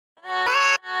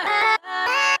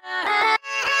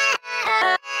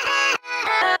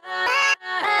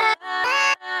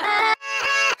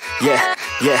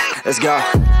Yeah, let's go.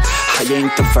 I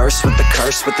ain't the first with the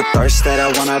curse, with the thirst that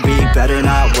I wanna be better,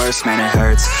 not worse, man it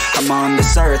hurts. I'm on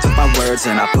this earth with my words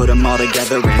and I put them all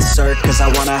together, insert, cause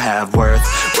I wanna have worth.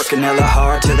 Working hella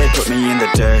hard till they put me in the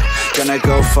dirt. Gonna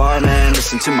go far, man,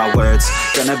 listen to my words.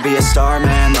 Gonna be a star,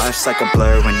 man, life's like a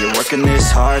blur. When you're working this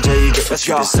hard till you get what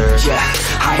you deserve. Yeah,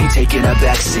 I ain't taking a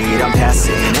backseat, I'm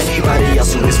passing anybody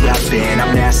else who is rapping.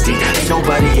 I'm nasty, ain't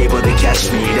nobody able to catch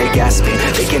me. They gasping,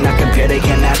 they cannot compare, they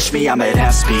can't match me. I'm at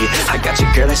half speed, I got your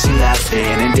girl and she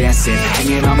laughing and dancing,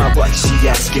 hanging on my butt, she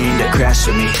asking to crash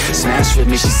with me, smash with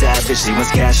me, she savage, she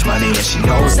wants cash money, and she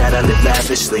knows that I live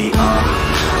lavishly. I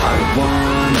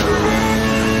wanna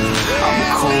live, I'm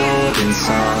cold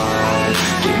inside,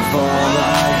 give all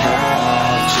I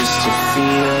have just to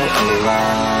feel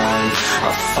alive.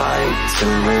 I fight to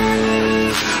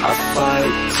live, I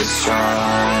fight to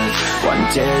strive, one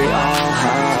day I'll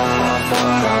have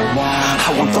what I want.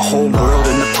 I want the whole world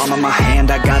in the palm of my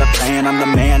hand, I got a plan, I'm the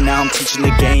man, now I'm teaching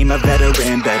the game, a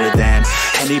veteran, better than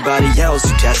anybody else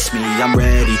who tests me. I'm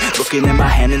ready, looking at my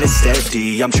hand and it's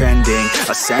steady, I'm trending,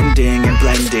 ascending and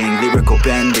blending, lyrical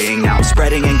bending, now I'm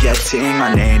spreading and getting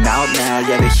my name out now,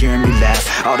 yeah they hearing me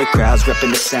laugh, all the crowds repping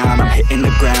the sound, I'm hitting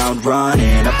the ground,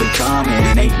 running, up and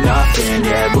coming, ain't nothing,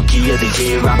 yeah, rookie of the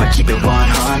year, I'ma keep it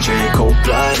 100,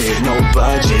 cold-blooded, no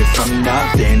budget, from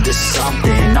nothing to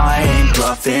something, I ain't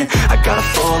bluffing, I got a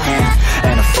full hand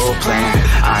and a full plan,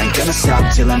 I ain't gonna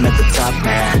stop till I'm at the top,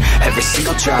 man, every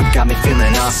single drop got me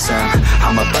feeling awesome,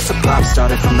 I'm about to pop,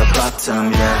 started from the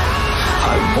bottom, yeah,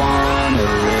 I wanna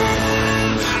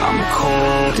live, I'm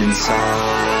cold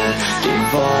inside,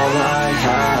 give all I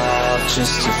have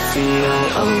just to feel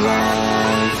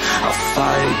alive, I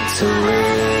fight to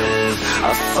live,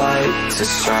 I fight to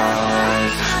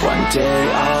strive, one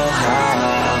day I'll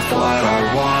have what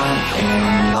I want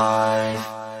in life.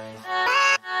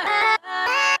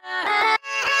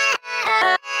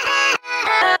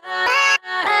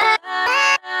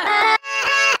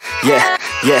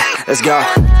 Yeah, let's go.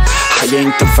 I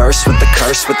ain't the first with the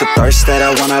curse, with the thirst that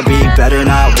I wanna be better,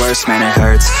 not worse, man it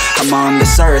hurts. I'm on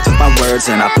this earth with my words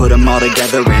and I put them all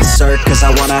together, insert, cause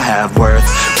I wanna have worth.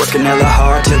 Working hella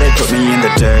hard till they put me in the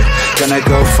dirt. Gonna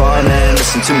go far, man,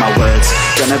 listen to my words.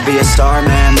 Gonna be a star,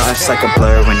 man, life's like a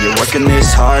blur. When you're working this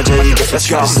hard till you get what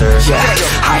you deserve. Yeah,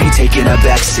 I ain't taking a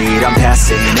backseat, I'm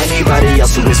passing anybody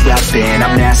else who is rapping.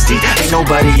 I'm nasty, ain't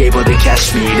nobody able to catch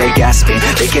me. They gasping,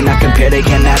 they cannot compare, they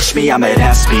can't match me. I'm at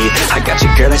half speed, I got your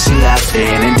girl and she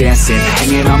laughing and dancing,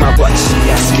 hanging on my butt, she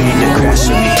asking to crash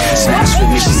with me, smash with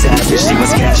me, she savage, she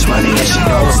wants cash money, and she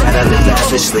knows that I live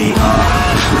lavishly.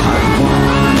 I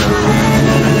wanna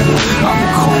live, I'm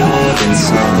cold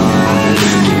inside,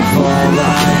 give all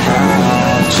I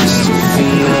have just to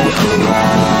feel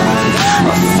alive.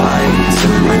 I fight to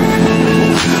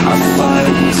live, I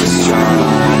fight to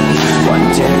strive, one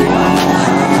day I'll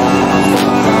have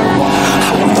what I want.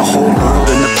 I want the whole world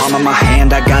in the palm of my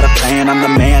hand, I got a plan, I'm the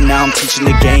man, now I'm teaching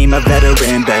the game, a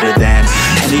veteran, better than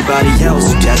anybody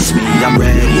else who tests me. I'm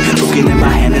ready, looking at my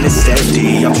hand and it's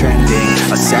steady, I'm trending,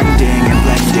 ascending and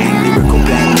blending, lyrical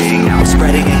bending, now I'm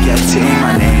spreading and getting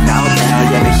my name out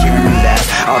now, yeah they hearing me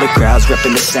laugh, all the crowds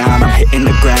repping the sound, I'm hitting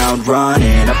the ground,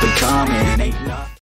 running, up and coming, ain't nothing.